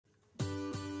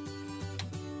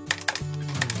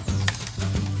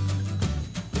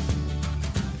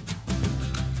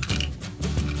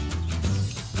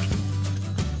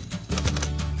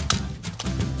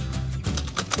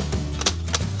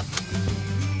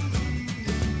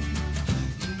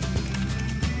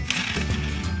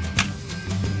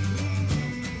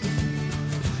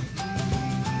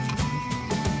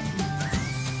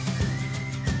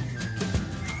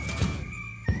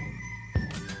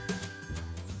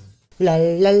La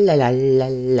la la la la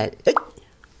la.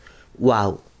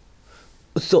 Wow.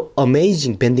 So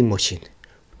amazing vending machine.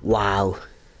 Wow.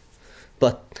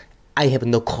 But I have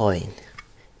no coin.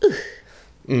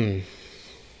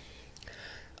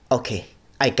 Okay,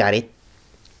 I got it.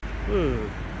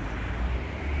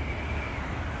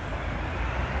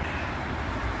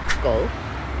 Go.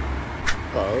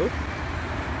 Go.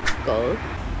 Go.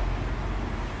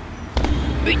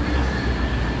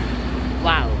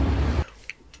 Wow.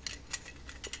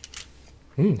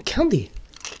 Candy.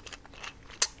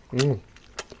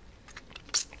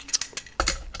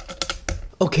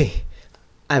 Okay,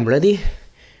 I'm ready.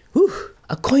 Whew,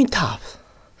 a coin toss.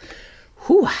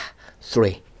 Whew.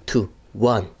 3, 2,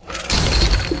 1.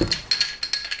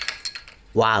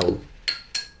 Wow.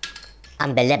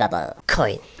 Unbelievable.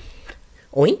 Coin.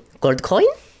 Oi, gold coin?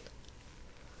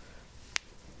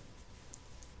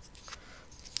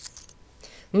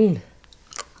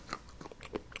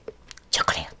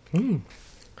 Chocolate.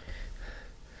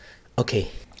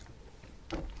 Okay.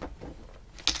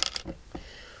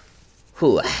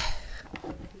 Whew.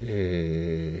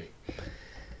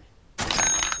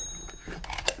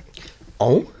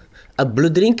 Oh, a blue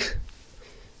drink.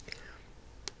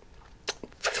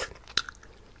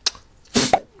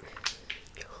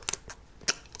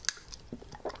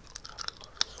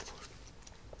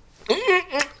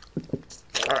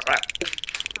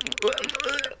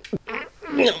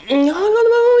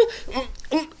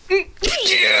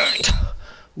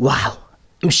 Wow,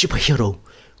 I'm 슈퍼히어로.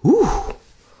 Ooh,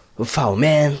 wow,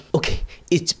 man. Okay,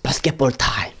 it's basketball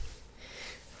time.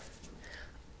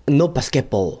 No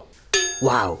basketball.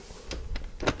 Wow.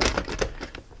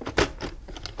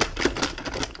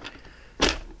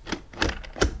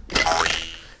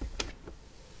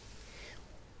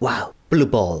 Wow, blue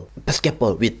ball,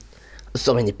 basketball with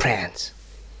so many plants.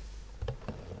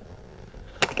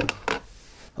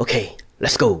 Okay,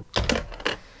 let's go.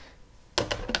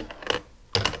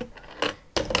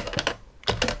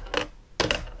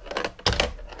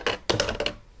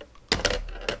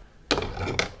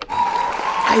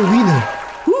 I winner.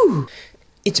 Woo!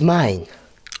 It's mine.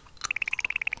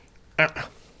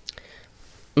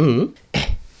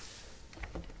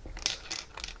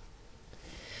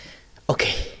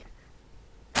 Okay.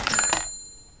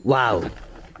 Wow.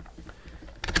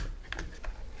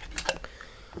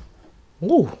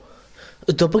 Oh,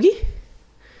 a tteokbokki?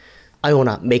 I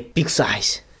wanna make big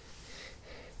size.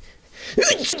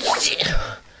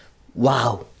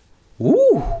 Wow.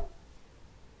 Ooh.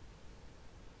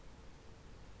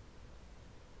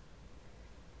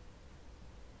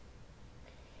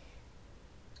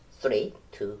 3,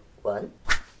 2, 1.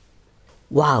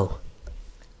 Wow,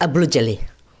 a blue jelly.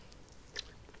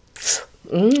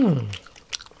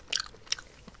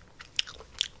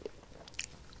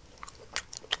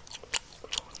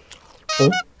 Oh,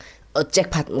 a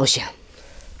jackpot motion.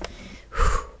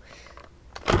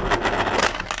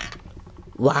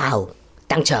 Wow,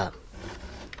 당첨.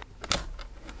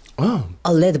 Oh.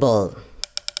 A lead ball.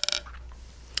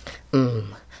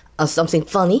 Something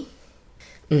funny.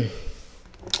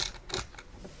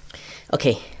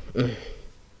 Okay.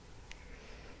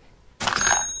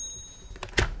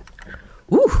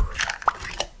 Woo.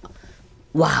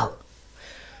 Wow.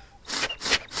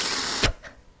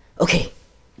 Okay.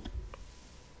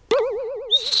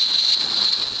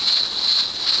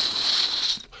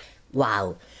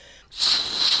 Wow.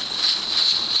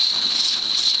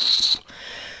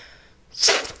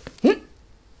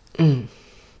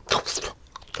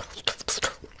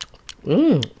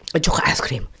 Chocolate ice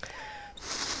cream.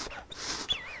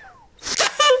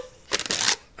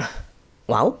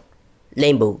 Wow,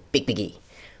 rainbow big piggy.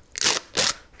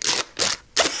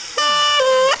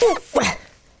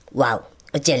 Wow,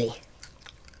 a jelly.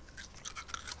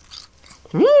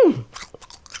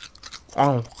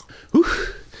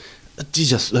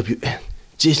 Jesus love you and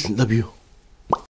Jason love you.